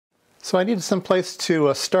So I needed some place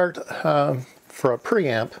to start for a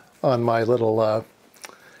preamp on my little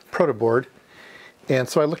proto board. And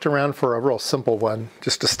so I looked around for a real simple one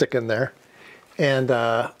just to stick in there. And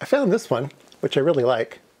I found this one, which I really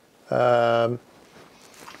like.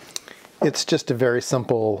 It's just a very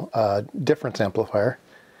simple difference amplifier.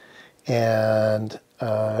 And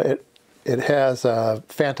it has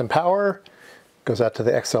phantom power, goes out to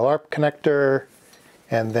the XLR connector,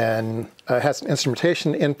 and then it has an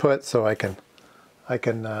instrumentation input, so I can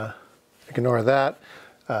ignore that.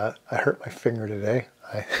 I hurt my finger today.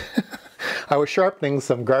 I was sharpening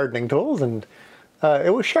some gardening tools, and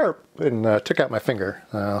it was sharp, and took out my finger.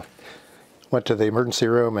 Went to the emergency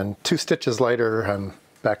room, and 2 stitches later, I'm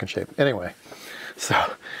back in shape. Anyway, so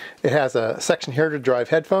it has a section here to drive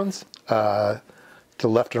headphones. The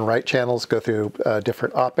left and right channels go through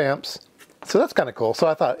different op amps. So that's kind of cool. So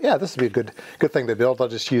I thought, yeah, this would be a good thing to build. I'll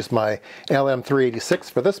just use my LM386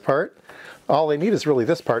 for this part. All I need is really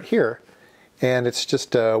this part here. And it's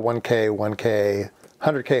just 1K, 1K,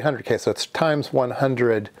 100K, 100K. So it's times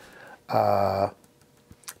 100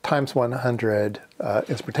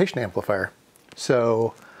 instrumentation amplifier.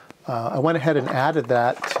 So I went ahead and added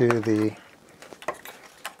that to the,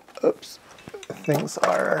 oops, things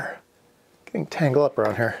are getting tangled up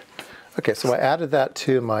around here. Okay, so I added that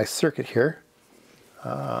to my circuit here.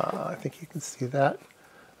 I think you can see that.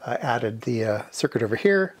 I added the circuit over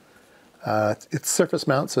here. It's surface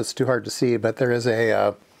mount, so it's too hard to see, but there is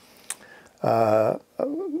a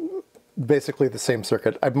basically the same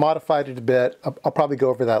circuit. I've modified it a bit. I'll probably go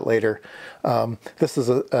over that later. This is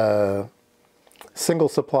a single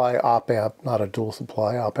supply op amp, not a dual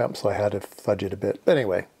supply op amp, so I had to fudge it a bit. But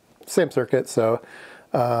anyway, same circuit, so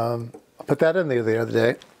I put that in there the other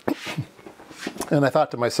day. And I thought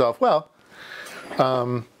to myself, well,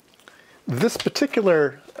 this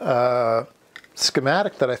particular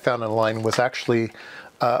schematic that I found online was actually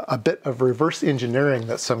a bit of reverse engineering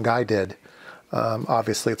that some guy did.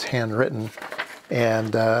 Obviously, it's handwritten,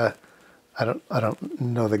 and I don't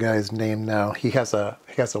know the guy's name now. He has a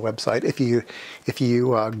website. If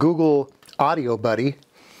you Google Audio Buddy,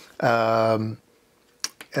 you'll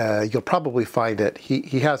probably find it.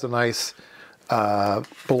 He has a nice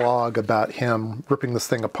blog about him ripping this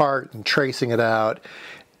thing apart and tracing it out,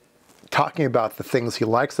 talking about the things he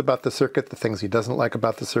likes about the circuit, the things he doesn't like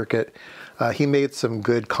about the circuit. He made some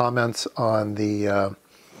good comments on the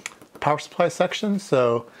power supply section.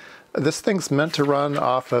 So this thing's meant to run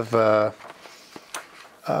off of,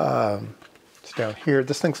 it's down here,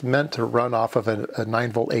 this thing's meant to run off of a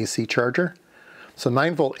 9-volt AC charger. So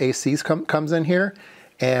 9-volt AC comes in here,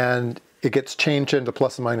 and it gets changed into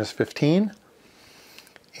plus and minus 15.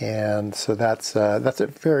 And so that's a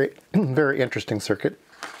very, very interesting circuit.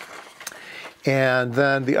 And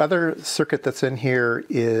then the other circuit that's in here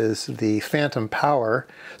is the phantom power.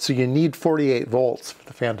 So you need 48 volts for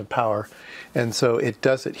the phantom power. And so it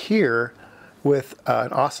does it here with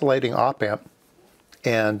an oscillating op amp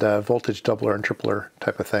and voltage doubler and tripler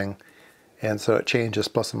type of thing. And so it changes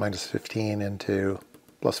plus and minus 15 into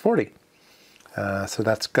plus 40. So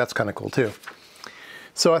that's kind of cool too.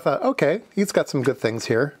 So I thought, okay, he's got some good things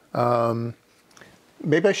here.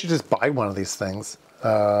 Maybe I should just buy one of these things.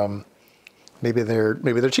 Maybe they're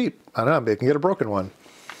cheap. I don't know. Maybe I can get a broken one.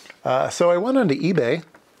 So I went onto eBay,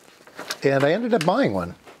 and I ended up buying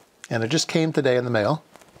one. And it just came today in the mail.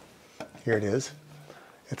 Here it is.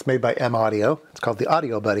 It's made by M Audio. It's called the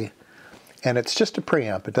Audio Buddy, and it's just a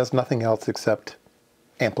preamp. It does nothing else except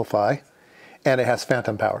amplify, and it has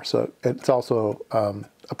phantom power. So it's also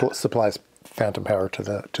supplies phantom power to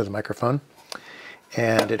the microphone.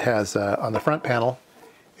 And it has on the front panel,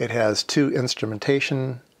 it has 2 instrument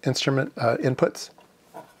inputs,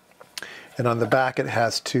 and on the back it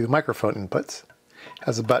has 2 microphone inputs. It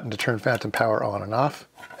has a button to turn phantom power on and off,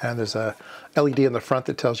 and there's a LED in the front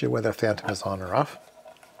that tells you whether phantom is on or off.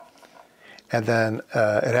 And then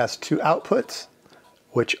it has 2 outputs,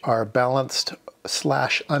 which are balanced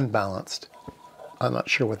 / unbalanced. I'm not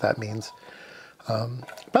sure what that means,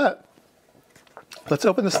 but let's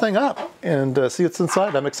open this thing up and see what's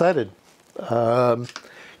inside. I'm excited.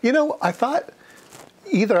 You know, I thought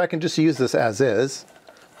either I can just use this as is,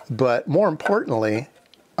 but more importantly,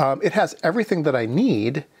 it has everything that I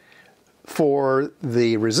need for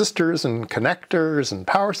the resistors and connectors and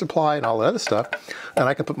power supply and all that other stuff, and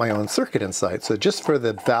I can put my own circuit inside. So just for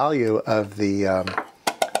the value of the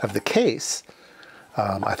case,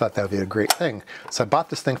 I thought that would be a great thing. So I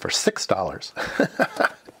bought this thing for $6,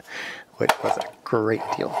 which was a great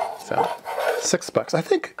deal. So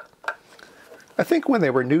 $6. I think when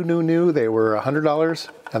they were new, they were $100,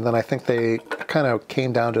 and then I think they kind of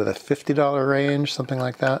came down to the $50 range, something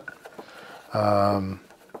like that. And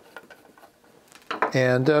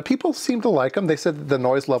people seem to like them. They said that the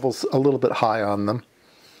noise level's a little bit high on them.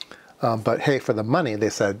 But hey, for the money, they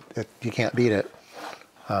said you can't beat it.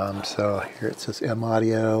 So here it says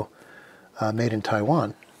M-Audio, made in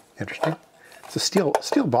Taiwan. Interesting. It's a steel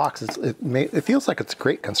box. It feels like it's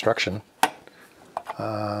great construction.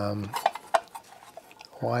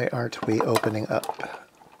 Why aren't we opening up?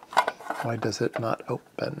 Why does it not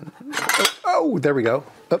open? Oh, there we go.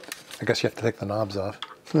 Oh, I guess you have to take the knobs off.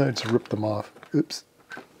 I just ripped them off. Oops.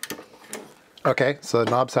 Okay, so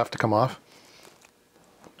the knobs have to come off.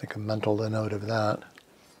 Make a mental note of that.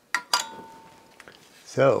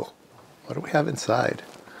 So, what do we have inside?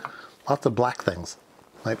 Lots of black things.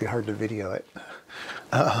 Might be hard to video it.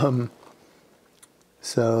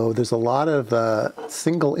 So there's a lot of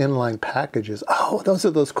single inline packages. Oh, those are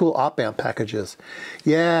those cool op-amp packages.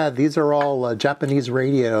 Yeah, these are all Japanese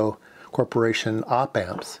Radio Corporation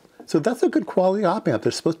op-amps. So that's a good quality op-amp.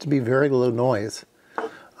 They're supposed to be very low noise.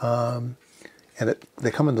 And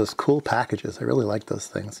they come in those cool packages. I really like those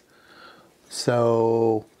things.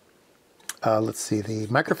 So let's see. The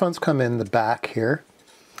microphones come in the back here.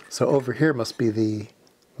 So over here must be the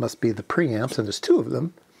preamps, and there's two of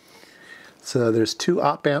them. So there's two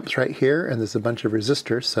op amps right here, and there's a bunch of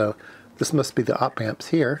resistors. So this must be the op amps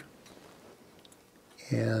here.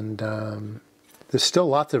 And there's still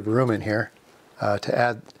lots of room in here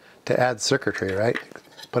to add circuitry, right?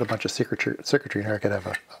 Put a bunch of circuitry in here. I could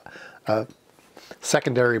have a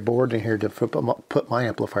secondary board in here to put my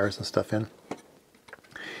amplifiers and stuff in.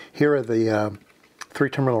 Here are the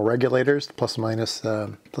 3-terminal regulators, plus minus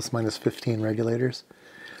 15 regulators.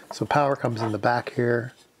 So power comes in the back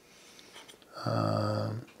here.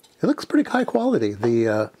 It looks pretty high quality.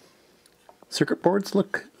 The circuit boards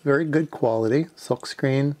look very good quality, silk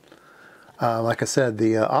screen. Like I said,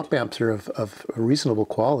 the op amps are of reasonable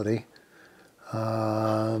quality.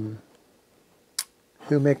 Who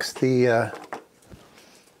makes the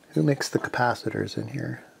capacitors in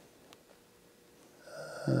here?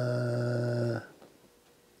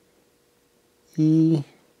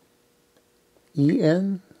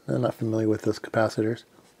 EN? I'm not familiar with those capacitors.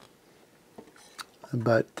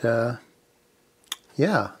 But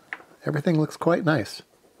yeah, everything looks quite nice.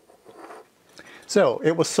 So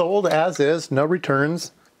it was sold as is, no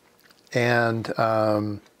returns, and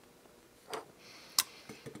I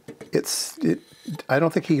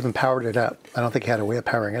don't think he even powered it up. I don't think he had a way of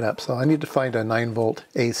powering it up. So I need to find a 9-volt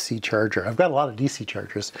AC charger. I've got a lot of DC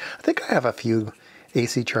chargers. I think I have a few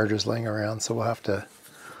AC chargers laying around, so we'll have to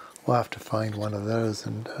find one of those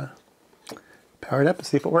and power it up and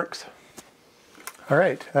see if it works. All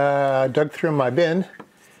right, I dug through my bin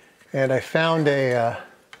and I found a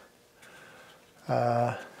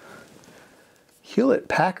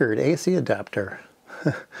Hewlett-Packard AC adapter,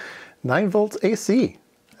 9 volts AC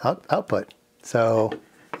output. So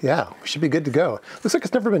yeah, we should be good to go. Looks like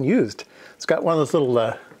it's never been used. It's got one of those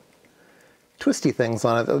little twisty things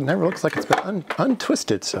on it that never looks like it's been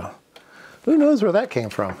untwisted. So who knows where that came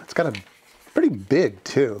from? It's got a pretty big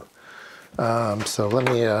too. So let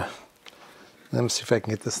me see if I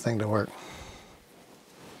can get this thing to work.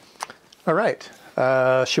 All right,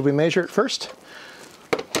 should we measure it first?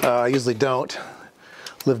 I usually don't.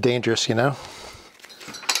 Live dangerous, you know.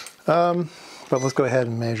 But let's go ahead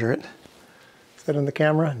and measure it. Is that in the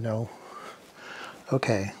camera? No.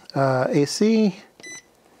 Okay, AC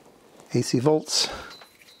volts,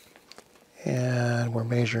 and we're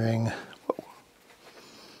measuring. Whoa.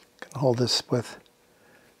 Can hold this with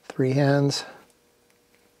 3 hands.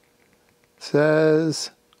 Says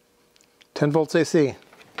 10 volts AC.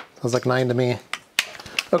 Sounds like 9 to me.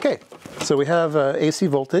 Okay, so we have AC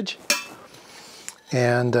voltage.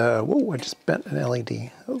 And, whoa, I just bent an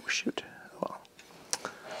LED. Oh, shoot. Well.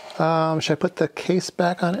 Should I put the case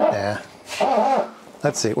back on it? Nah.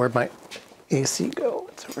 Let's see, where'd my AC go?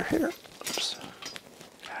 It's over here. Oops.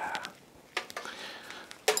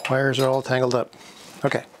 Wires are all tangled up.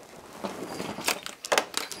 Okay.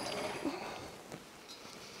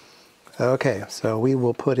 Okay, so we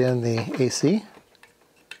will put in the AC.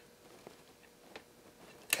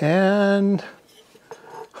 And,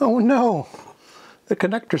 oh no, the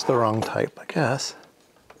connector's the wrong type, I guess.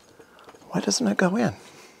 Why doesn't it go in?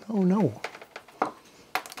 Oh no.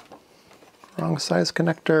 Wrong size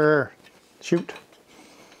connector. Shoot.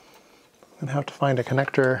 I'm gonna have to find a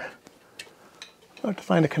connector. I have to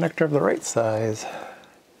find a connector of the right size.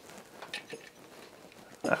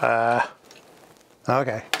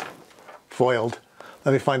 Okay. Foiled.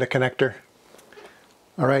 Let me find a connector.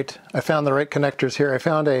 All right, I found the right connectors here. I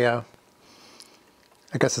found a,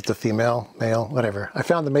 I guess it's a female, male, whatever. I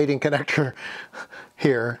found the mating connector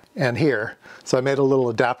here and here. So I made a little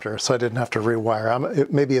adapter so I didn't have to rewire.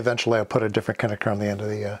 Maybe eventually I'll put a different connector on the end of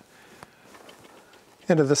the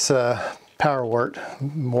this power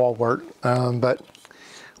wall wart. But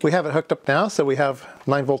we have it hooked up now, so we have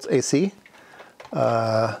 9 volts AC.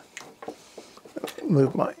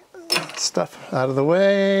 Move my stuff out of the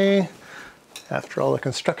way after all the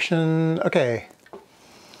construction. Okay.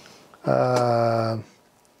 I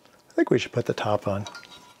think we should put the top on.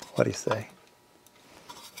 What do you say?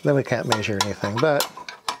 Then we can't measure anything, but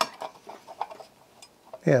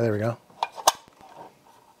yeah, there we go.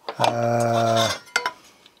 I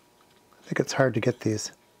think it's hard to get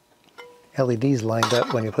these LEDs lined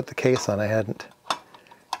up when you put the case on. I hadn't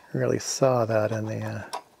really saw that in the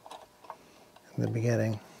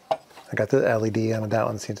beginning. I got the LED on, and that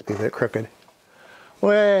one seems to be a bit crooked.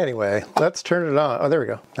 Well, anyway, let's turn it on. Oh, there we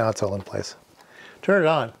go. Now it's all in place. Turn it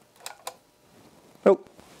on. Oh,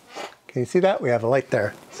 can you see that? We have a light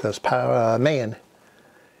there. It says power main.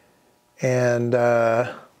 And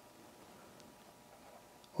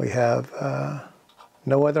we have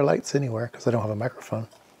no other lights anywhere because I don't have a microphone.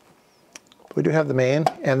 But we do have the main,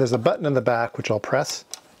 and there's a button in the back which I'll press.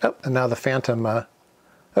 Oh, and now the phantom, oh,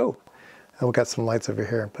 and we got some lights over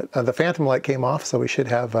here. But the phantom light came off, so we should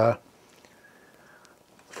have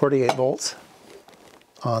 48 volts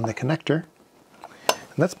on the connector.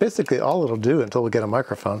 And that's basically all it'll do until we get a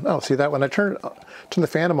microphone. Oh, see that? When I turn the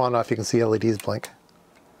phantom on and off, you can see LEDs blink.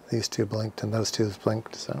 These two blinked and those two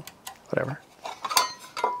blinked, so whatever.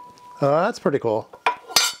 Oh, that's pretty cool.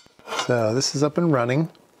 So this is up and running.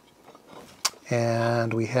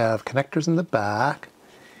 And we have connectors in the back.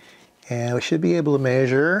 And we should be able to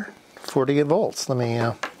measure 48 volts. Let me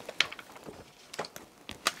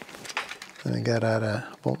get out a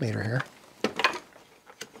voltmeter here.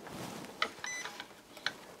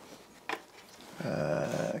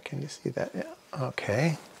 Can you see that? Yeah.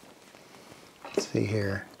 Okay. Let's see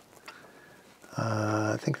here.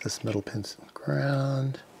 I think this middle pin's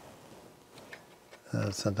ground.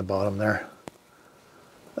 It's at the bottom there.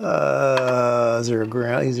 Is there a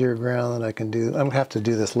ground, easier ground that I can do? I'm gonna have to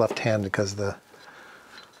do this left-handed because the.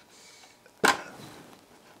 Can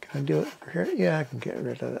I do it over here? Yeah, I can get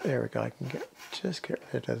rid of that. There we go. I can just get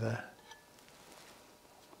rid of the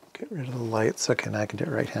lights. Okay, now I can do it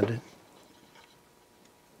right-handed.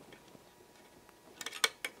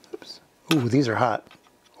 Oops. Ooh, these are hot.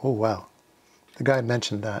 Oh wow. The guy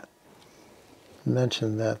mentioned that.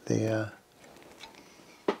 The.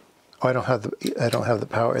 Oh, I don't have the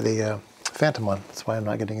power, the phantom one. That's why I'm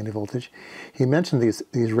not getting any voltage. He mentioned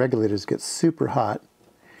these regulators get super hot,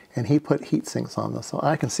 and he put heat sinks on them, so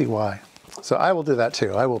I can see why. So I will do that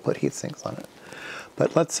too. I will put heat sinks on it.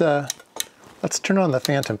 But let's turn on the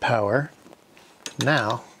phantom power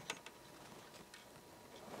now.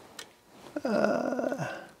 I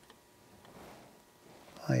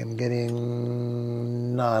am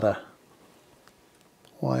getting nada.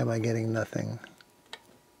 Why am I getting nothing?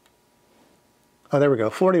 Oh, there we go,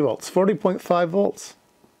 40 volts, 40.5 volts.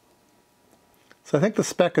 So I think the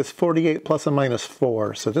spec is 48 plus or minus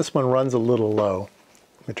 4, so this one runs a little low.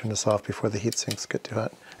 Let me turn this off before the heat sinks get too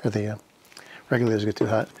hot, or the regulators get too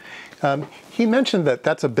hot. He mentioned that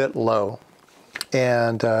that's a bit low,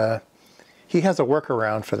 and he has a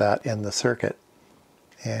workaround for that in the circuit,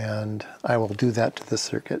 and I will do that to this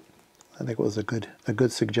circuit. I think it was a good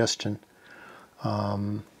suggestion.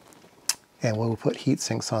 And we'll put heat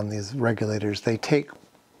sinks on these regulators. They take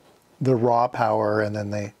the raw power and then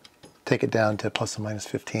they take it down to plus or minus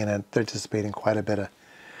 15, and they're dissipating quite a bit of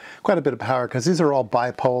power because these are all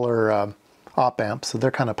bipolar op amps, so they're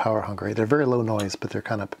kind of power hungry. They're very low noise, but they're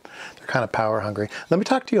kind of power hungry. Let me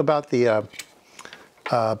talk to you about the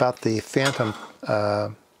phantom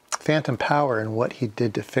power and what he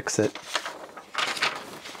did to fix it.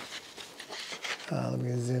 Let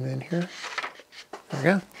me zoom in here. There we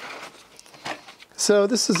go. So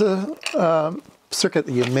this is a circuit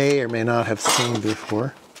that you may or may not have seen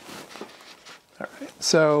before. All right,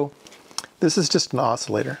 so this is just an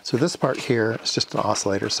oscillator. So this part here is just an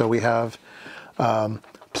oscillator. So we have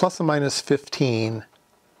plus or minus 15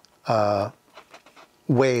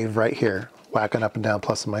 wave right here, whacking up and down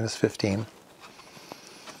plus or minus 15.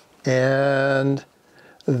 And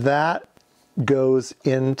that goes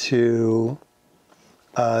into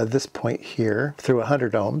this point here through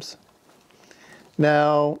 100 ohms.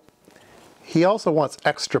 Now, he also wants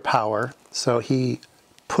extra power, so he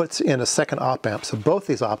puts in a second op amp. So both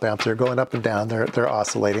these op amps are going up and down, they're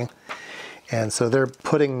oscillating. And so they're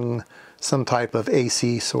putting some type of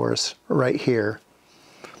AC source right here.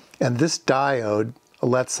 And this diode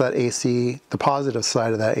lets that AC, the positive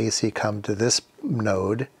side of that AC, come to this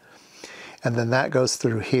node. and then that goes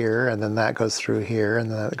through here, and then that goes through here,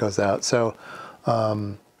 and then it goes out. So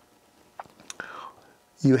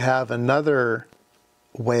you have another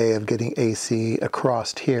way of getting AC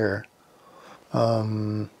across here.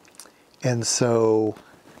 And so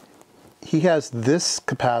he has this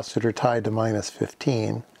capacitor tied to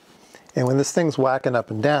 -15. And when this thing's whacking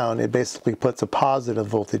up and down, it basically puts a positive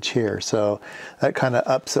voltage here. So that kind of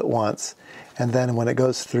ups it once. And then when it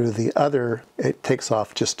goes through the other, it takes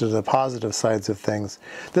off just to the positive sides of things.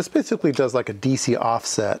 This basically does like a DC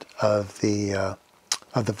offset of the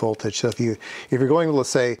voltage. So if you're going, let's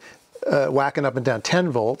say, whacking up and down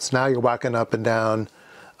 10 volts, now you're whacking up and down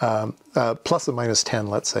plus and minus 10,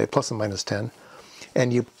 let's say, plus and minus 10.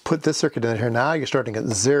 And you put this circuit in here, now you're starting at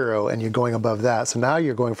 0 and you're going above that. So now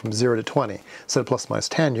you're going from 0 to 20. Instead of plus minus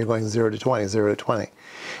 10, you're going 0 to 20, 0 to 20.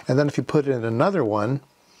 And then if you put in another one,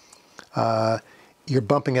 you're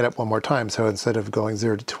bumping it up one more time. So instead of going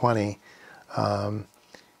 0 to 20,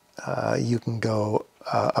 you can go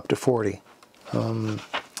up to 40.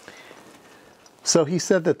 So he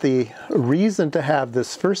said that the reason to have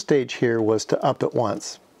this first stage here was to up it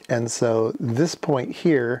once. And so this point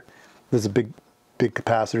here, there's a big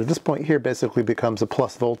capacitor. This point here basically becomes a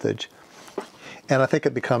plus voltage. And I think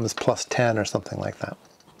it becomes plus 10 or something like that.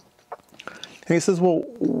 And he says, well,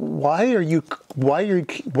 why are you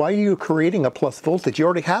creating a plus voltage? You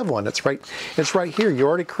already have one. It's right here. You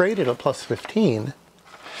already created a plus 15.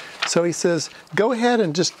 So he says, go ahead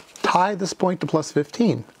and just tie this point to plus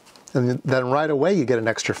 15. And then right away you get an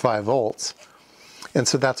extra 5 volts. And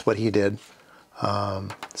so that's what he did.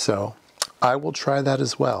 So I will try that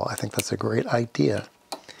as well. I think that's a great idea.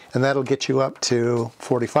 And that'll get you up to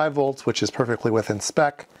 45 volts, which is perfectly within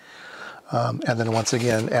spec. And then once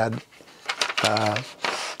again, add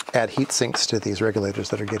heat sinks to these regulators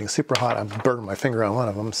that are getting super hot. I'm burning my finger on one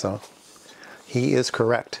of them, so he is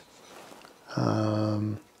correct.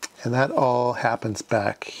 And that all happens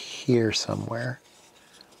back here somewhere.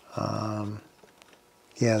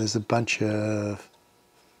 Yeah, there's a bunch of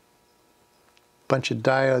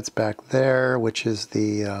diodes back there, which is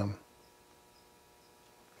the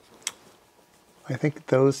I think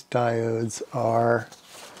those diodes are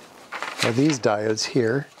these diodes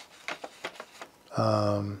here.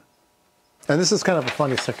 And this is kind of a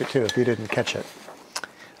funny circuit too, if you didn't catch it.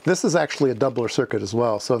 This is actually a doubler circuit as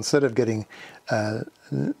well. So instead of getting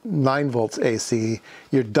 9 volts AC,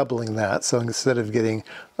 you're doubling that. So instead of getting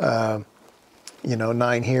 9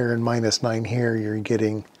 here and minus 9 here, you're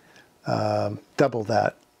getting double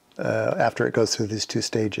that after it goes through these two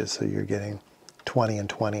stages. So you're getting 20 and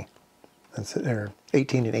 20, or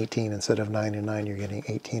 18 and 18. Instead of 9 and 9, you're getting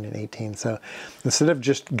 18 and 18. So instead of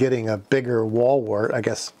just getting a bigger wall wart, I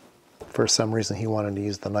guess for some reason he wanted to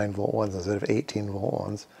use the 9 volt ones instead of 18 volt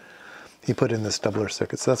ones, he put in this doubler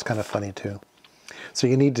circuit. So that's kind of funny too. So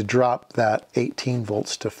you need to drop that 18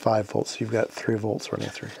 volts to 5 volts. So you've got 3 volts running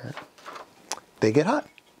through here. They get hot.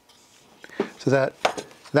 So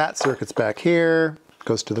that circuit's back here,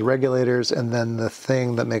 goes to the regulators, and then the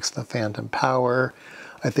thing that makes the phantom power,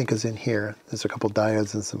 I think, is in here. There's a couple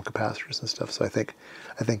diodes and some capacitors and stuff. So I think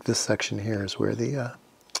this section here is where the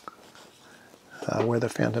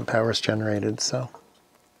phantom power is generated. So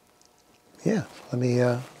yeah, let me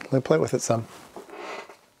play with it some.